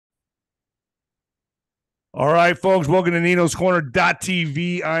All right, folks, welcome to Nino's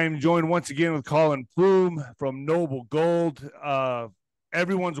Corner.tv. I am joined once again with Colin Froome from Noble Gold.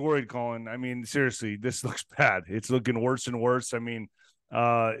 Everyone's worried, Colin. I mean, seriously, this looks bad. It's looking worse and worse. I mean, we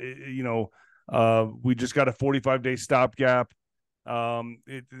just got a 45-day stopgap.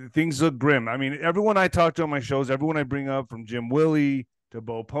 Things look grim. I mean, everyone I talk to on my shows, everyone I bring up from Jim Willie to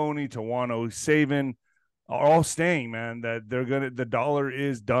Bo Pony to Wano Saban are all saying, man, that the dollar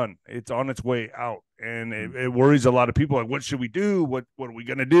is done. It's on its way out. And it worries a lot of people. Like, what should we do? What are we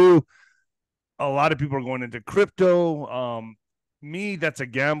gonna do? A lot of people are going into crypto. Me, that's a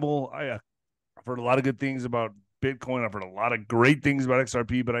gamble. I've heard a lot of good things about Bitcoin. I've heard a lot of great things about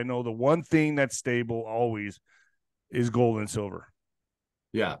XRP, but I know the one thing that's stable always is gold and silver.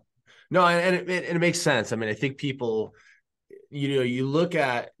 Yeah, no, and it makes sense. I mean, I think people, you look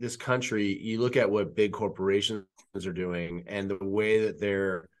at this country, you look at what big corporations are doing, and the way that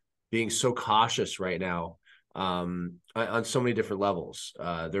they're being so cautious right now on so many different levels.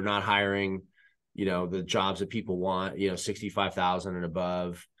 They're not hiring, the jobs that people want, 65,000 and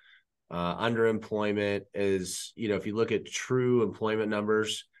above. Underemployment is, if you look at true employment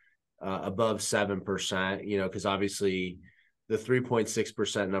numbers, above 7%, because obviously the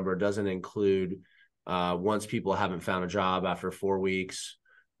 3.6% number doesn't include once people haven't found a job after 4 weeks,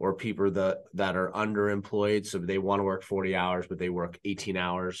 or people that are underemployed. So they want to work 40 hours, but they work 18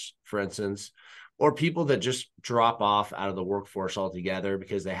 hours, for instance, or people that just drop off out of the workforce altogether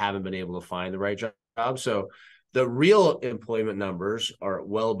because they haven't been able to find the right job. So the real employment numbers are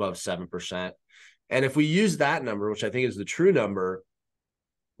well above 7%. And if we use that number, which I think is the true number,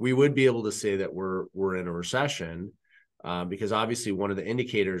 we would be able to say that we're in a recession, because obviously one of the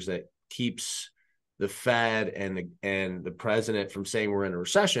indicators that keeps the Fed and the president from saying we're in a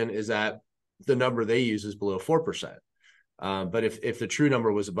recession is that the number they use is below 4%. But if the true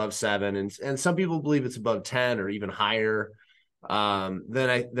number was above 7, and some people believe it's above 10 or even higher, then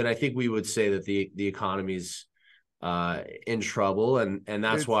I think we would say that the economy's in trouble, and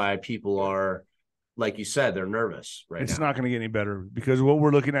that's why people are, like you said, they're nervous right now. It's not going to get any better, because what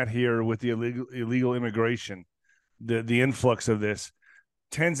we're looking at here with the illegal immigration, the influx of this,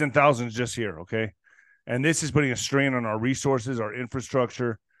 tens and thousands just here, okay? And this is putting a strain on our resources, our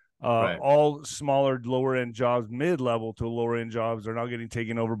infrastructure. Right. All smaller, lower-end jobs, mid-level to lower-end jobs are now getting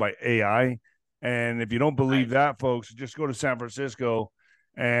taken over by AI. And if you don't believe that, folks, just go to San Francisco.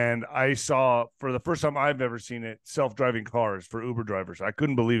 And I saw, for the first time I've ever seen it, self-driving cars for Uber drivers. I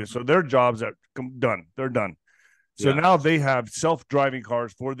couldn't believe it. So their jobs are done. They're done. So now they have self-driving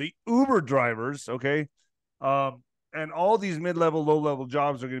cars for the Uber drivers, okay? And all these mid-level, low-level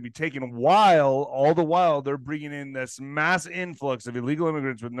jobs are going to be taken all the while they're bringing in this mass influx of illegal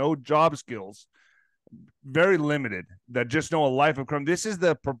immigrants with no job skills, very limited, that just know a life of crime. This is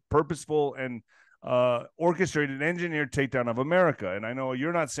the purposeful and orchestrated, engineered takedown of America. And I know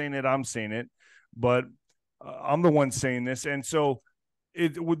you're not saying it, I'm saying it, but I'm the one saying this. And so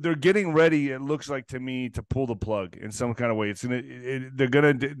they're getting ready, it looks like to me, to pull the plug in some kind of way.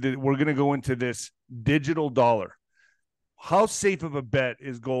 We're gonna go into this digital dollar. How safe of a bet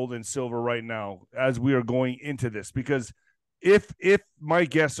is gold and silver right now as we are going into this? Because if my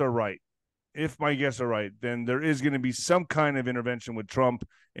guests are right, then there is going to be some kind of intervention with Trump,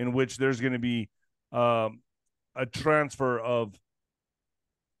 in which there's going to be a transfer of,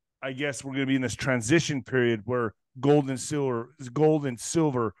 I guess we're going to be in this transition period where gold and silver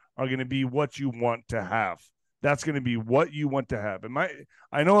are going to be what you want to have. That's going to be what you want to have. And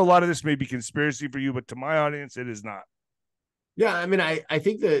I know a lot of this may be conspiracy for you, but to my audience, it is not. Yeah, I mean, I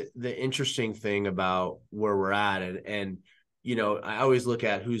think the interesting thing about where we're at, and I always look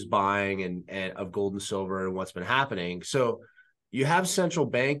at who's buying and of gold and silver and what's been happening. So you have central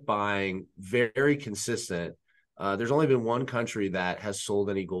bank buying very consistent. There's only been one country that has sold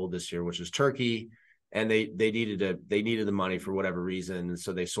any gold this year, which is Turkey, and they needed the money for whatever reason, and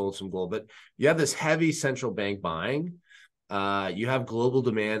so they sold some gold. But you have this heavy central bank buying. You have global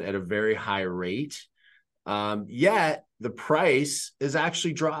demand at a very high rate. Yet the price is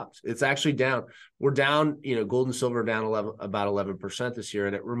actually dropped. It's actually down. We're down, gold and silver are down about 11% this year.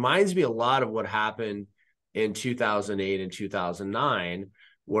 And it reminds me a lot of what happened in 2008 and 2009,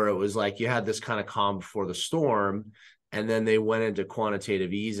 where it was like you had this kind of calm before the storm, and then they went into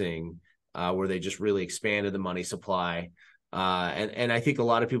quantitative easing, where they just really expanded the money supply. And I think a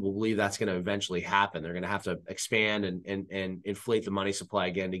lot of people believe that's going to eventually happen. They're going to have to expand and inflate the money supply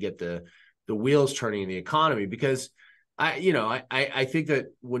again to get the wheels turning in the economy, because I think that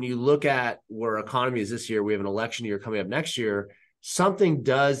when you look at where economy is this year, we have an election year coming up next year, something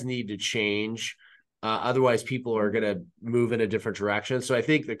does need to change. Otherwise, people are going to move in a different direction. So I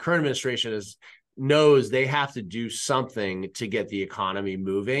think the current administration knows they have to do something to get the economy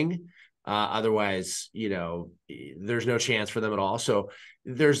moving. Otherwise, there's no chance for them at all. So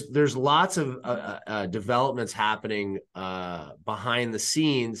there's lots of developments happening behind the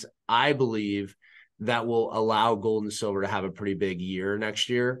scenes, I believe, that will allow gold and silver to have a pretty big year next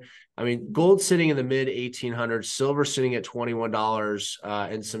year. I mean, gold sitting in the mid 1800s, silver sitting at $21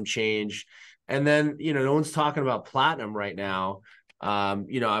 and some change. And then, no one's talking about platinum right now. I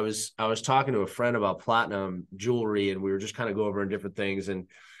was talking to a friend about platinum jewelry, and we were just kind of go over in different things. And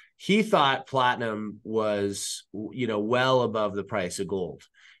he thought platinum was, well above the price of gold,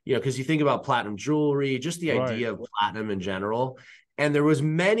 because you think about platinum jewelry, just the idea of platinum in general. And there was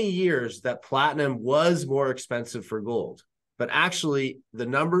many years that platinum was more expensive for gold, but actually the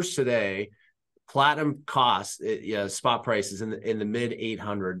numbers today, platinum costs, spot prices in the mid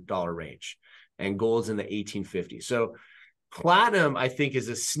 $800 range, and gold's in the 1850. So platinum, I think, is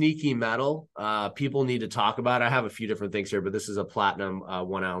a sneaky metal. People need to talk about it. I have a few different things here, but this is a platinum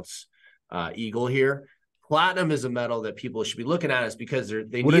 1 ounce eagle here. Platinum is a metal that people should be looking at, is because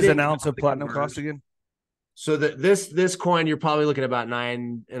they what need does an ounce of platinum cost again? So this coin, you're probably looking at about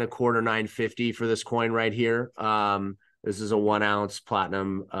 $9.25, $9.50 for this coin right here. This is a 1 ounce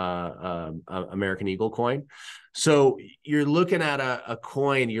platinum American Eagle coin. So you're looking at a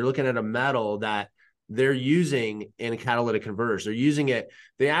coin, you're looking at a metal that they're using in catalytic converters. They're using it.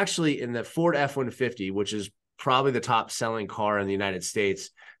 They actually, in the Ford F-150, which is probably the top selling car in the United States,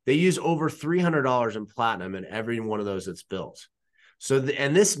 they use over $300 in platinum in every one of those that's built. So,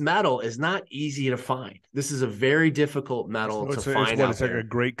 and this metal is not easy to find. This is a very difficult metal to find. It's like a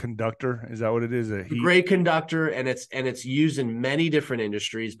great conductor. Is that what it is? A great conductor, and it's used in many different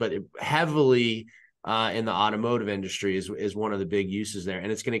industries, but heavily in the automotive industry is one of the big uses there,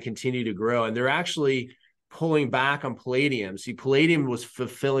 and it's going to continue to grow. And they're actually pulling back on palladium. See, palladium was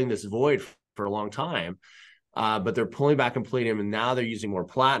fulfilling this void for a long time, but they're pulling back on palladium, and now they're using more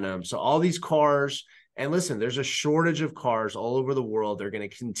platinum. So all these cars. And listen, there's a shortage of cars all over the world. They're going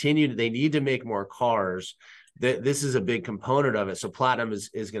to continue. They need to make more cars. This is a big component of it. So platinum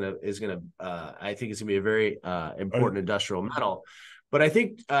is going to I think it's going to be a very important industrial metal. But I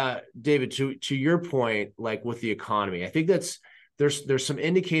think, David, to your point, like with the economy, I think there's some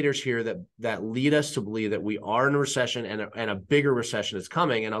indicators here that lead us to believe that we are in a recession, and a bigger recession is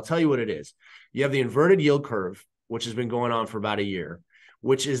coming. And I'll tell you what it is. You have the inverted yield curve, which has been going on for about a year,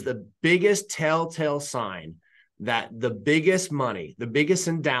 which is the biggest telltale sign that the biggest money, the biggest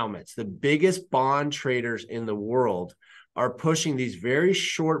endowments, the biggest bond traders in the world are pushing these very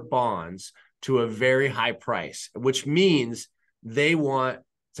short bonds to a very high price, which means they want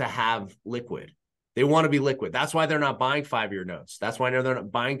to have liquid. They want to be liquid. That's why they're not buying 5-year notes. That's why they're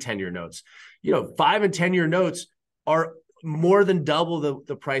not buying 10-year notes. 5 and 10-year notes are more than double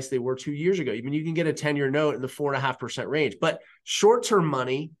the price they were 2 years ago. Even you can get a 10-year note in the 4.5% range, but short-term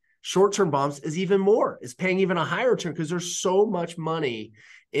money, short-term bonds is even more. It's paying even a higher return because there's so much money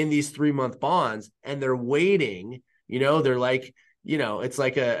in these 3-month bonds, and they're waiting. They're like, it's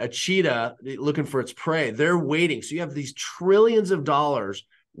like a cheetah looking for its prey. They're waiting. So you have these trillions of dollars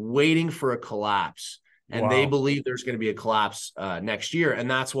waiting for a collapse, and they believe there's going to be a collapse next year, and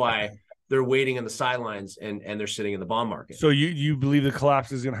that's why they're waiting on the sidelines and they're sitting in the bond market. So you believe the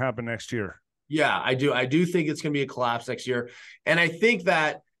collapse is going to happen next year? Yeah, I do. I do think it's going to be a collapse next year. And I think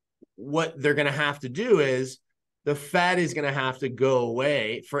that what they're going to have to do is the Fed is going to have to go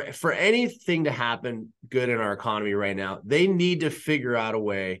away for anything to happen good in our economy right now. They need to figure out a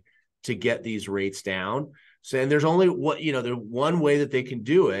way to get these rates down. So, and there's only the one way that they can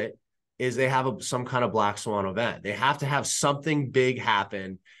do it is they have some kind of black swan event. They have to have something big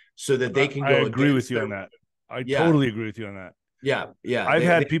happen so that they can go. I agree with you on that. I totally agree with you on that. Yeah. I've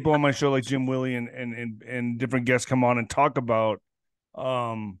had people on my show like Jim Willie and different guests come on and talk about,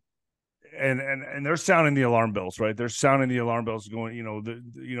 and they're sounding the alarm bells, right? They're sounding the alarm bells, going,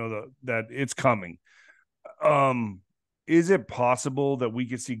 that it's coming. Is it possible that we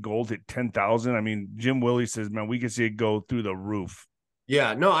could see gold hit 10,000? I mean, Jim Willie says, man, we could see it go through the roof.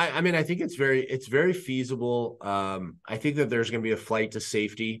 Yeah, no, I mean, I think it's very feasible. I think that there's going to be a flight to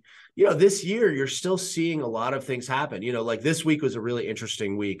safety. This year you're still seeing a lot of things happen. Like this week was a really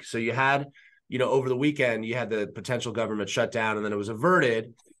interesting week. So you had, over the weekend, you had the potential government shutdown, and then it was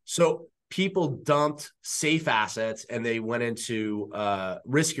averted. So people dumped safe assets and they went into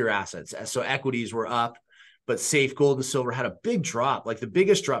riskier assets. So equities were up, but safe gold and silver had a big drop, like the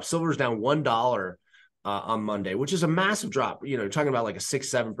biggest drop. Silver's down $1 on Monday, which is a massive drop. You're talking about like a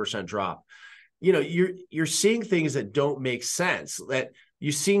 6-7% drop. You're seeing things that don't make sense, that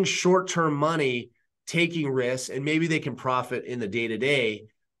you're seeing short-term money taking risks, and maybe they can profit in the day-to-day,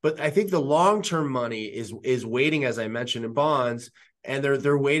 But I think the long-term money is waiting, as I mentioned, in bonds, and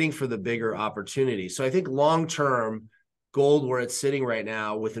they're waiting for the bigger opportunity. So I think long-term gold, where it's sitting right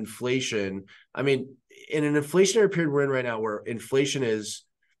now with inflation, I mean, in an inflationary period we're in right now, where inflation is,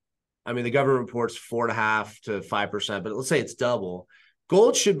 I mean, the government reports 4.5% to 5%, but let's say it's double.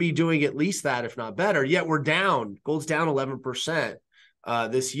 Gold should be doing at least that, if not better. Yet we're down. Gold's down 11%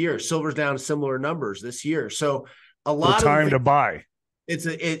 this year. Silver's down similar numbers this year. So a lot of time to buy. It's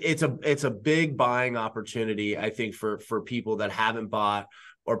a big buying opportunity, I think, for people that haven't bought,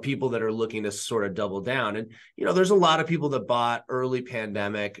 or people that are looking to sort of double down. And, you know, there's a lot of people that bought early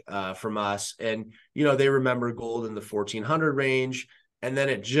pandemic from us, and, you know, they remember gold in the 1400 range, and then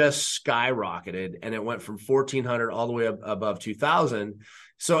it just skyrocketed, and it went from 1400 all the way up above 2000.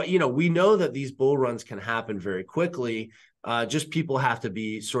 So, you know, we know that these bull runs can happen very quickly. Just people have to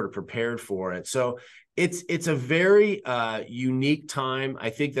be sort of prepared for it. So it's a very unique time. I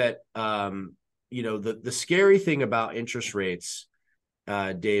think that, you know, the scary thing about interest rates,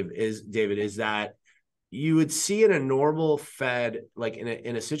 David, is that you would see in a normal Fed, like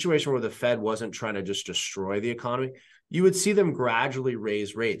in a situation where the Fed wasn't trying to just destroy the economy, you would see them gradually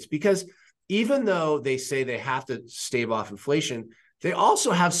raise rates, because even though they say they have to stave off inflation, they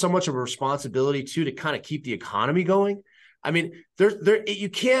also have so much of a responsibility too to kind of keep the economy going. I mean, you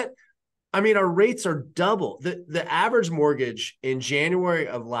can't. I mean, our rates are double. The average mortgage in January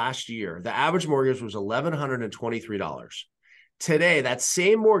of last year, the average mortgage was $1,123. Today, that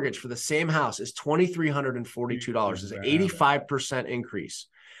same mortgage for the same house is $2,342. It's an 85% increase.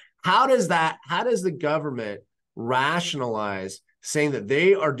 How does the government rationalize saying that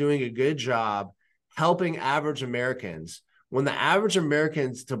they are doing a good job helping average Americans, when the average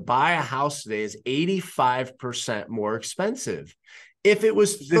Americans to buy a house today is 85% more expensive? If it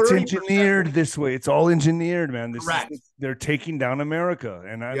was 30%, it's engineered this way. It's all engineered, man. Correct. They're taking down America.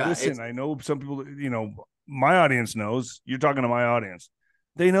 And I know some people, you know, my audience knows. You're talking to my audience.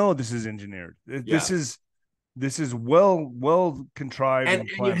 They know this is engineered. This is well contrived. And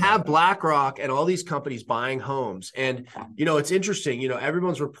you have BlackRock and all these companies buying homes. And, you know, it's interesting, you know,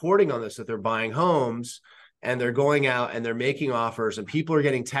 everyone's reporting on this, that they're buying homes and they're going out and they're making offers, and people are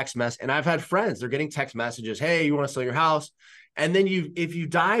getting text messages. And I've had friends, they're getting text messages. Hey, you want to sell your house? And then if you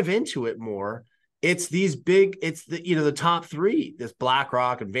dive into it more, it's the top three, this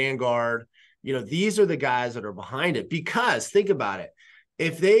BlackRock and Vanguard, you know, these are the guys that are behind it. Because think about it.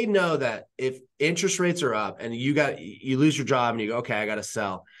 If they know that if interest rates are up and you lose your job and you go, okay, I got to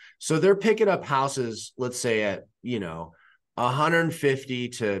sell. So they're picking up houses, let's say at, you know,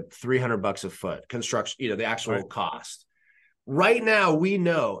 $150 to $300 a foot construction, you know, the actual cost. Right now, we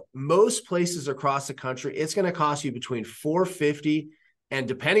know most places across the country, it's going to cost you between $450, and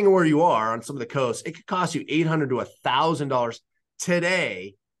depending on where you are on some of the coasts, it could cost you $800 to $1,000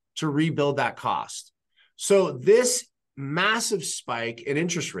 today to rebuild that cost. So this massive spike in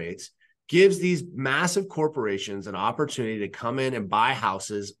interest rates gives these massive corporations an opportunity to come in and buy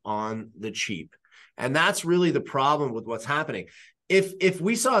houses on the cheap. And that's really the problem with what's happening. If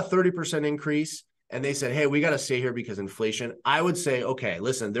we saw a 30% increase, and they said, hey, we got to stay here because inflation, I would say, okay,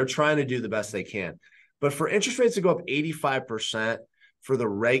 listen, they're trying to do the best they can. But for interest rates to go up 85% for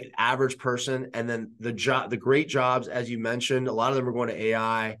the average person, and then the great jobs, as you mentioned, a lot of them are going to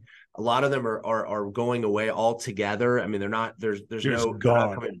AI. A lot of them are going away altogether. I mean, they're not, there's no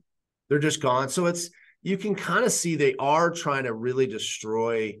gone. They're just gone. So you can kind of see they are trying to really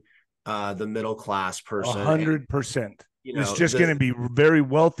destroy the middle class person. 100%. You know, it's just going to be very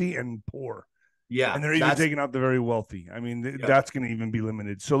wealthy and poor. Yeah. And they're even taking out the very wealthy. I mean, that's going to even be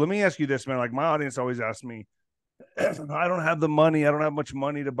limited. So let me ask you this, man. Like, my audience always asks me, I don't have the money. I don't have much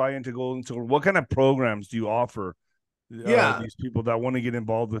money to buy into gold and silver. What kind of programs do you offer these people that want to get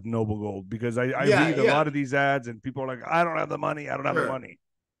involved with Noble Gold? Because I read a lot of these ads, and people are like, I don't have the money. I don't have the money.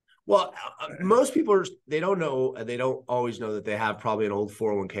 Well, most people they don't know. They don't always know that they have probably an old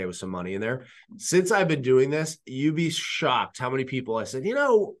 401k with some money in there. Since I've been doing this, you'd be shocked how many people I said, you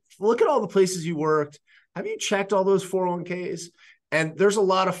know, look at all the places you worked. Have you checked all those 401ks? And there's a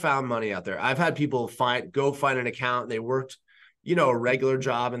lot of found money out there. I've had people go find an account, and they worked, you know, a regular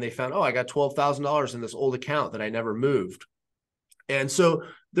job, and they found, oh, I got $12,000 in this old account that I never moved. And so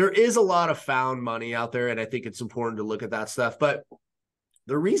there is a lot of found money out there, and I think it's important to look at that stuff. But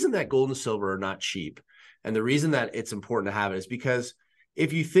the reason that gold and silver are not cheap, and the reason that it's important to have it, is because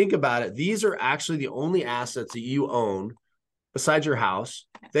if you think about it, these are actually the only assets that you own besides your house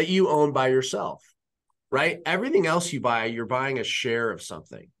that you own by yourself, right? Everything else you buy, you're buying a share of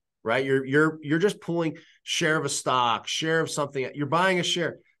something, right? You're just pulling share of a stock, share of something. You're buying a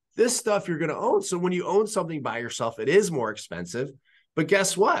share. This stuff you're going to own. So when you own something by yourself, it is more expensive. But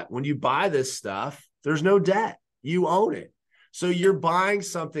guess what? When you buy this stuff, there's no debt. You own it. So you're buying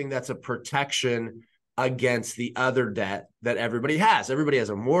something that's a protection against the other debt that everybody has. Everybody has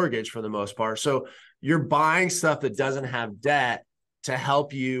a mortgage for the most part. So you're buying stuff that doesn't have debt to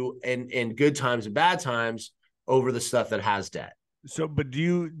help you in good times and bad times over the stuff that has debt. So, but do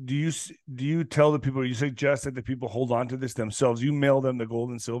you tell the people, you suggest that the people hold on to this themselves? You mail them the gold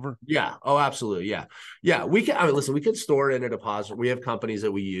and silver? Yeah. Oh, absolutely. Yeah. Yeah. We can, I mean, listen, we could store it in a deposit. We have companies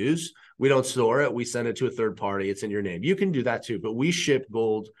that we use. We don't store it. We send it to a third party. It's in your name. You can do that too, but we ship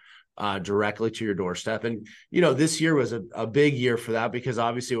gold directly to your doorstep. And, you know, this year was a big year for that, because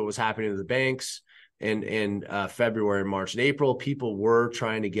obviously what was happening to the banks in February, March, and April, people were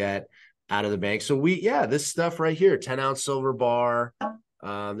trying to get out of the bank. So this stuff right here, 10-ounce silver bar.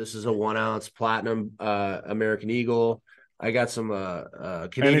 This is a 1-ounce platinum American Eagle. I got some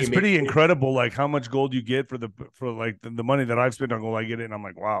Canadian. And it's pretty incredible, like how much gold you get for the money that I've spent on gold. I get it, and I'm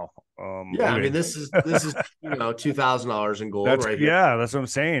like, wow. Yeah, okay. I mean, this is $2,000 in gold right here. Yeah, that's what I'm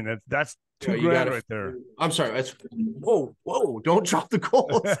saying. That's $2,000 right there. I'm sorry. That's whoa, don't drop the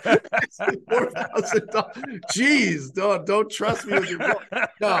gold. $4,000. Jeez, don't trust me with your gold.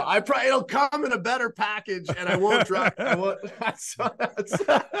 No, it'll come in a better package, and I won't drop.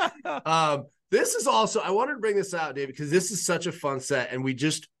 This is also, I wanted to bring this out, Dave, because this is such a fun set. And we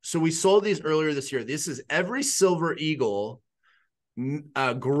sold these earlier this year. This is every silver eagle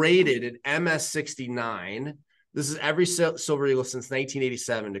graded in MS69. This is every silver eagle since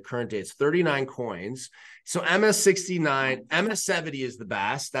 1987 to current date. It's 39 coins. So MS69, MS70 is the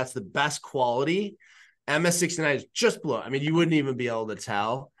best. That's the best quality. MS69 is just below. I mean, you wouldn't even be able to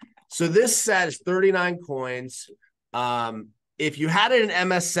tell. So this set is 39 coins. If you had it in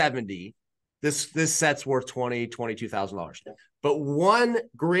MS70, this set's worth $22,000. But one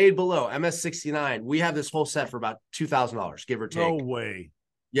grade below, MS69, we have this whole set for about $2,000, give or take. No way.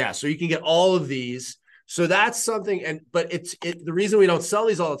 Yeah, so you can get all of these. So that's something, but the reason we don't sell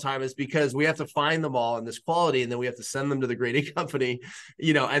these all the time is because we have to find them all in this quality, and then we have to send them to the grading company,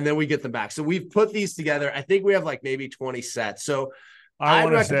 and then we get them back. So we've put these together. I think we have like maybe 20 sets. So I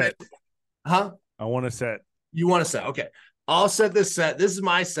want a set. Huh? I want a set. You want a set? Okay. I'll set this set. This is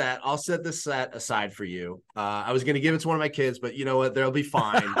my set. I'll set this set aside for you. I was going to give it to one of my kids, but you know what? They'll be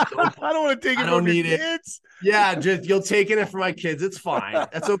fine. I don't want to take it from your kids. Yeah, you'll take it from my kids. It's fine.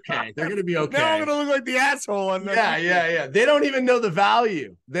 That's okay. They're going to be okay. Now I'm going to look like the asshole on that. Yeah. They don't even know the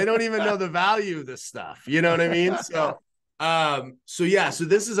value. They don't even know the value of this stuff. You know what I mean? So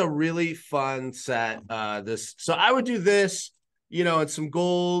this is a really fun set. So I would do this, and some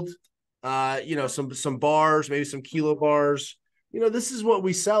gold. Some bars, maybe some kilo bars. This is what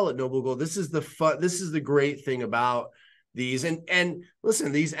we sell at Noble Gold. This is the fun. This is the great thing about these. And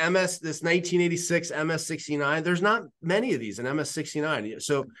listen, this 1986 MS69, there's not many of these in MS69.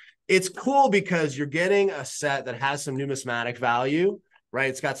 So it's cool because you're getting a set that has some numismatic value,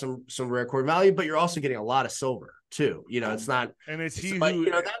 right? It's got some rare coin value, but you're also getting a lot of silver too. It's not, and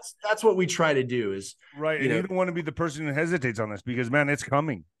that's what we try to do is right. And you don't want to be the person who hesitates on this, because man, it's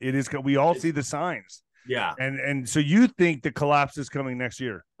coming. We all see the signs. Yeah. And so you think the collapse is coming next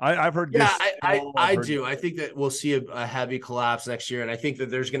year? I've heard. Yeah, I do. I think that we'll see a heavy collapse next year. And I think that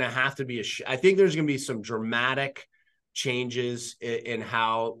there's going to have to be I think there's going to be some dramatic changes in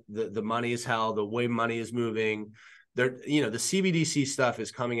how the money is held, the way money is moving. The CBDC stuff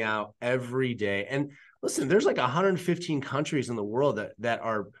is coming out every day. And listen, there's like 115 countries in the world that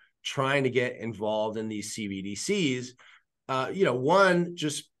are trying to get involved in these CBDCs. One,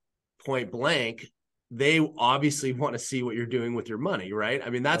 just point blank, they obviously want to see what you're doing with your money, right? I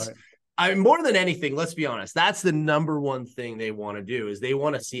mean, more than anything, let's be honest, that's the number one thing they want to do, is they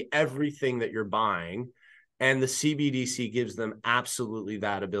want to see everything that you're buying. And the CBDC gives them absolutely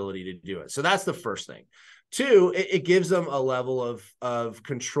that ability to do it. So that's the first thing. Two, it gives them a level of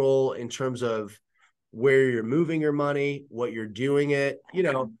control in terms of where you're moving your money, what you're doing it.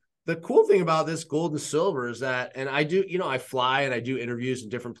 The cool thing about this gold and silver is that, and I do, I fly and I do interviews in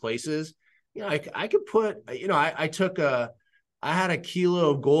different places. I could put, I had a kilo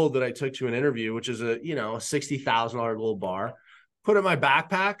of gold that I took to an interview, which is a $60,000 gold bar, put it in my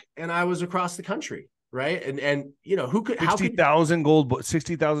backpack, and I was across the country. Right. And who could,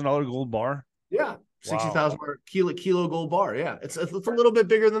 $60,000 gold bar? Yeah. $60,000 kilo gold bar. Yeah. It's a little bit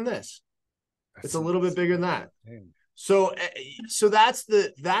bigger than this. It's a little bit bigger than that. So that's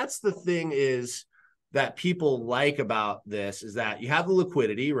the thing is that people like about this, is that you have the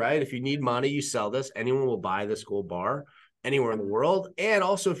liquidity, right? If you need money, you sell this. Anyone will buy this gold bar anywhere in the world. And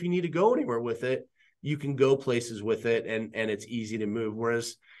also, if you need to go anywhere with it, you can go places with it, and it's easy to move.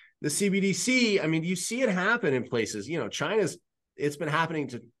 Whereas the CBDC, I mean, you see it happen in places. China's it's been happening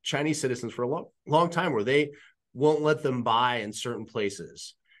to Chinese citizens for a long time, where they won't let them buy in certain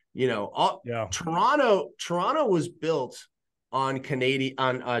places. Toronto was built on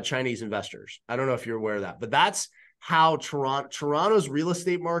Chinese investors. I don't know if you're aware of that, but that's how Toronto's real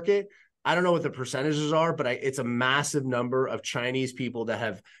estate market, I don't know what the percentages are, but it's a massive number of Chinese people that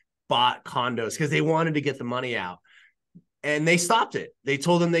have bought condos because they wanted to get the money out. And they stopped it. They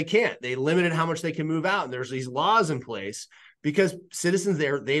told them they can't. They limited how much they can move out. And there's these laws in place because citizens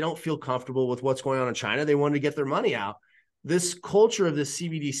there, they don't feel comfortable with what's going on in China. They wanted to get their money out. This culture of this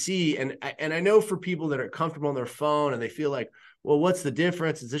CBDC, and I know for people that are comfortable on their phone and they feel like, well, what's the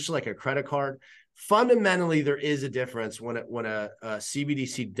difference? Is this like a credit card? Fundamentally, there is a difference when a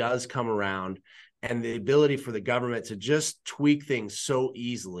CBDC does come around, and the ability for the government to just tweak things so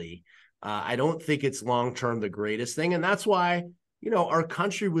easily. I don't think it's long-term the greatest thing. And that's why, our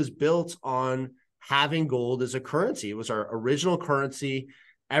country was built on having gold as a currency. It was our original currency.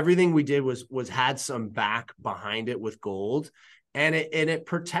 Everything we did was had some back behind it with gold, and it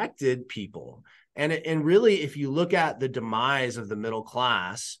protected people. And really, if you look at the demise of the middle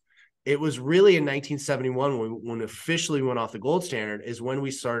class, it was really in 1971 when we officially went off the gold standard, is when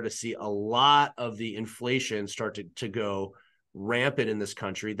we started to see a lot of the inflation start to go rampant in this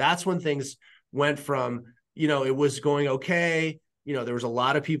country. That's when things went from, it was going okay. There was a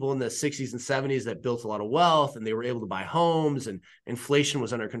lot of people in the 60s and 70s that built a lot of wealth, and they were able to buy homes, and inflation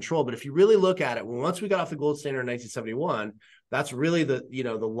was under control. But if you really look at it, once we got off the gold standard in 1971, that's really the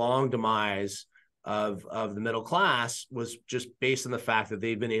long demise of the middle class, was just based on the fact that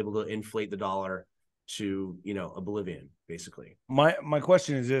they've been able to inflate the dollar to, oblivion, basically. My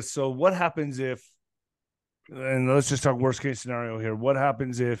question is this. So what happens if, and let's just talk worst case scenario here. What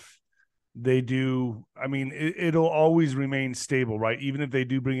happens if they do? I mean, it'll always remain stable, right? Even if they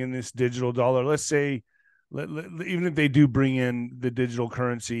do bring in this digital dollar, let's say, even if they do bring in the digital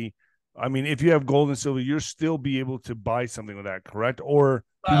currency, I mean, if you have gold and silver, you'll still be able to buy something with that, correct? Or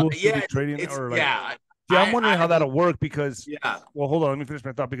people will still be trading, or like, yeah. I'm wondering how that'll work, because, yeah. Well, hold on, let me finish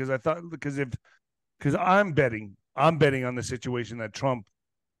my thought, because I'm betting on the situation that Trump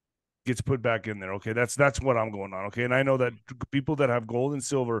gets put back in there. Okay, that's what I'm going on. Okay, and I know that people that have gold and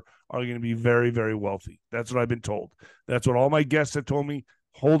silver are going to be very, very wealthy. That's what I've been told. That's what all my guests have told me.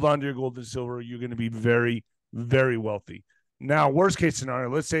 Hold on to your gold and silver. You're going to be very, very wealthy. Now, worst case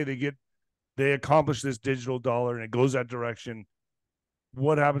scenario, let's say they accomplish this digital dollar and it goes that direction.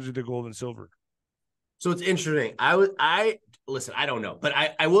 What happens with the gold and silver? So it's interesting. Listen, I don't know, but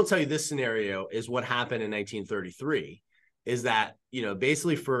I will tell you this scenario is what happened in 1933. Is that,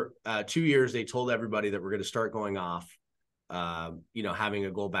 basically for 2 years, they told everybody that we're going to start going off, having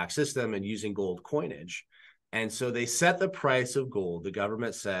a gold-backed system and using gold coinage. And so they set the price of gold. The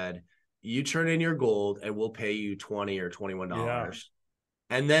government said, you turn in your gold and we'll pay you $20 or $21. Yeah.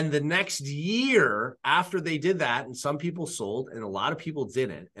 And then the next year after they did that, and some people sold and a lot of people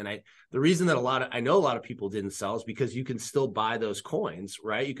didn't. And the reason that I know a lot of people didn't sell is because you can still buy those coins,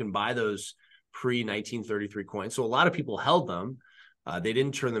 right? You can buy those pre-1933 coins. So a lot of people held them. They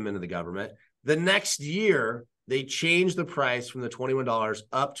didn't turn them into the government. The next year, they changed the price from the $21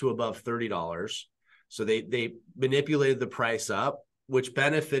 up to above $30. So they manipulated the price up, which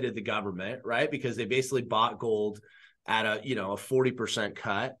benefited the government, right? Because they basically bought gold at a 40%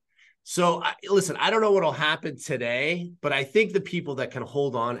 cut. So listen, I don't know what will happen today, but I think the people that can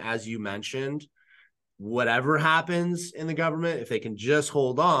hold on, as you mentioned, whatever happens in the government, if they can just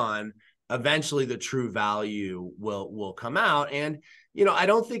hold on, eventually the true value will come out. And, I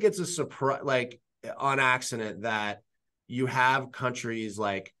don't think it's a surprise, like on accident, that you have countries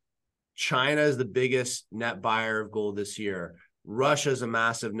like China is the biggest net buyer of gold this year. Russia is a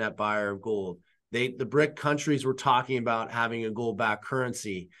massive net buyer of gold. The BRIC countries were talking about having a gold-backed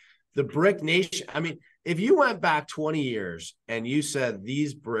currency. The BRIC nation, I mean, if you went back 20 years and you said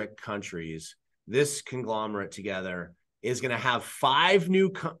these BRIC countries, this conglomerate together, is going to have 5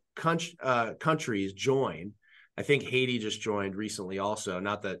 new countries join. I think Haiti just joined recently also,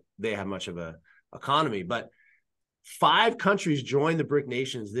 not that they have much of a economy, but 5 countries joined the BRIC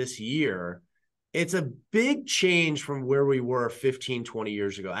nations this year. It's a big change from where we were 15, 20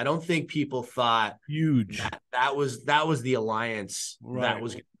 years ago. I don't think people thought huge that was the alliance that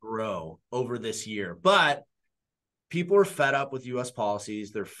was going to grow over this year. But people are fed up with U.S.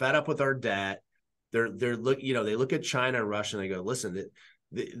 policies. They're fed up with our debt. They look at China and Russia and they go, listen,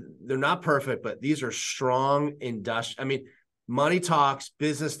 they're not perfect, but these are strong money talks,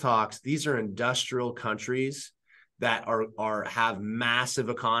 business talks. These are industrial countries that have massive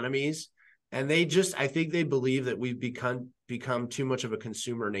economies. And I think they believe that we've become too much of a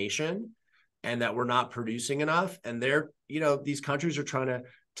consumer nation and that we're not producing enough. And they're these countries are trying to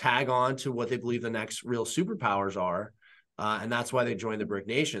tag on to what they believe the next real superpowers are. And that's why they joined the BRIC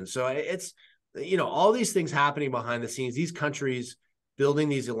nation. So it's, all these things happening behind the scenes, these countries building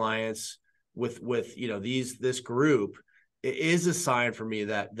these alliance with this group, it is a sign for me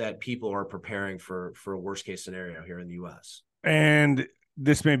that people are preparing for a worst case scenario here in the US. And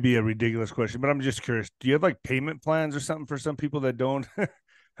this may be a ridiculous question, but I'm just curious. Do you have like payment plans or something for some people that don't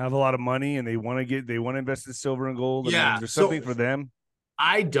have a lot of money and they want to invest in silver and gold? Yeah. Is there something for them?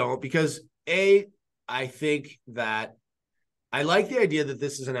 I don't, because I think that I like the idea that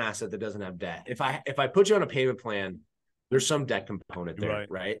this is an asset that doesn't have debt. If I put you on a payment plan, there's some debt component there,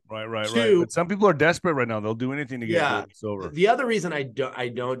 right? Right. But some people are desperate right now. They'll do anything to get gold and silver. The other reason I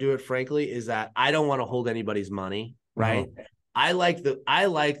don't do it, frankly, is that I don't want to hold anybody's money, right? I like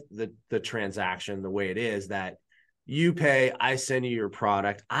the transaction the way it is, that you pay, I send you your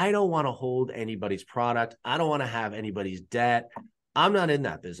product. I don't want to hold anybody's product. I don't want to have anybody's debt. I'm not in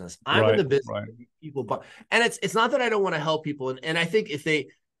that business. I'm in the business of people buy. And it's not that I don't want to help people. And I think if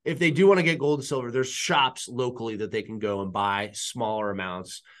they do want to get gold and silver, there's shops locally that they can go and buy smaller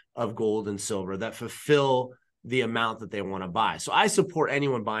amounts of gold and silver that fulfill the amount that they want to buy. So I support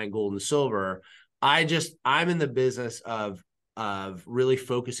anyone buying gold and silver. I'm in the business of really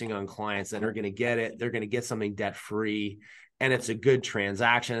focusing on clients that are going to get it. They're going to get something debt free, and it's a good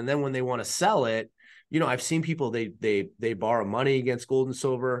transaction. And then when they want to sell it, I've seen people, they borrow money against gold and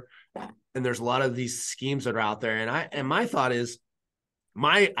silver, and there's a lot of these schemes that are out there. And my thought is,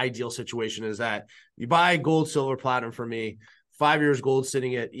 my ideal situation is that you buy gold, silver, platinum from me, 5 years gold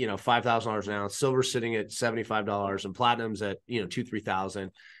sitting at, $5,000 an ounce, silver sitting at $75, and platinum's at, $2,000-3,000.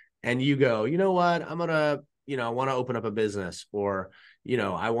 And you go, you know what, I'm going to, I want to open up a business, or,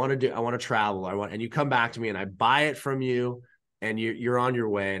 I want to travel. And you come back to me and I buy it from you, and you're on your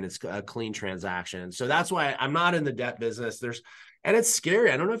way, and it's a clean transaction. So that's why I'm not in the debt business. And it's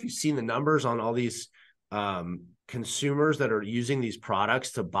scary. I don't know if you've seen the numbers on all these consumers that are using these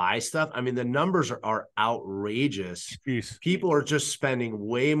products to buy stuff. I mean, the numbers are outrageous. Jeez. People are just spending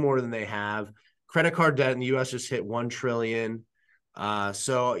way more than they have. Credit card debt in the US just hit 1 trillion.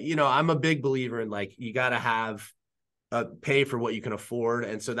 So, I'm a big believer in, like, you got to have pay for what you can afford.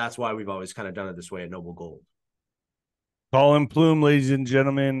 And so that's why we've always kind of done it this way at Noble Gold. Colin Plume, ladies and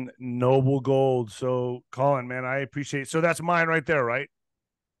gentlemen, Noble Gold. So, Colin, man, I appreciate it. So that's mine right there, right?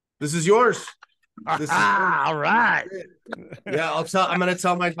 This is yours. All right. Yeah, I'm going to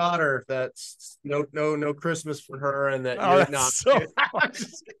tell my daughter that's no Christmas for her, and that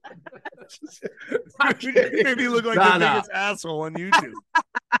you made me look like the biggest asshole on YouTube.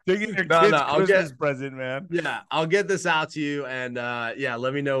 Taking your kid's Christmas present, man. Yeah, I'll get this out to you, and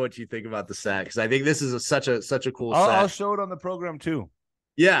let me know what you think about the set, because I think this is such a cool set. I'll show it on the program too.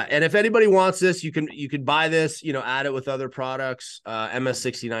 Yeah, and if anybody wants this, you can buy this, add it with other products.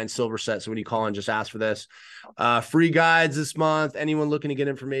 MS69 silver set. So when you call in, just ask for this. Free guides this month. Anyone looking to get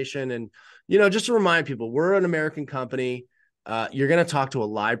information, and just to remind people, we're an American company. You're going to talk to a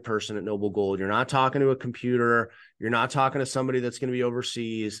live person at Noble Gold. You're not talking to a computer. You're not talking to somebody that's going to be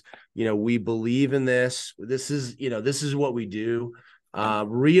overseas. We believe in this. This is what we do.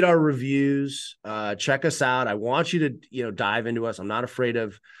 Read our reviews, check us out. I want you to, dive into us. I'm not afraid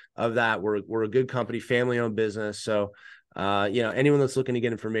of that. We're a good company, family owned business. So, anyone that's looking to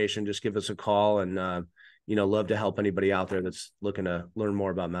get information, just give us a call, and, love to help anybody out there that's looking to learn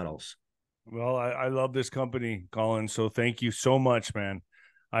more about metals. Well, I love this company, Colin. So thank you so much, man.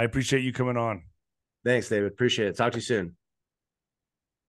 I appreciate you coming on. Thanks, David. Appreciate it. Talk to you soon.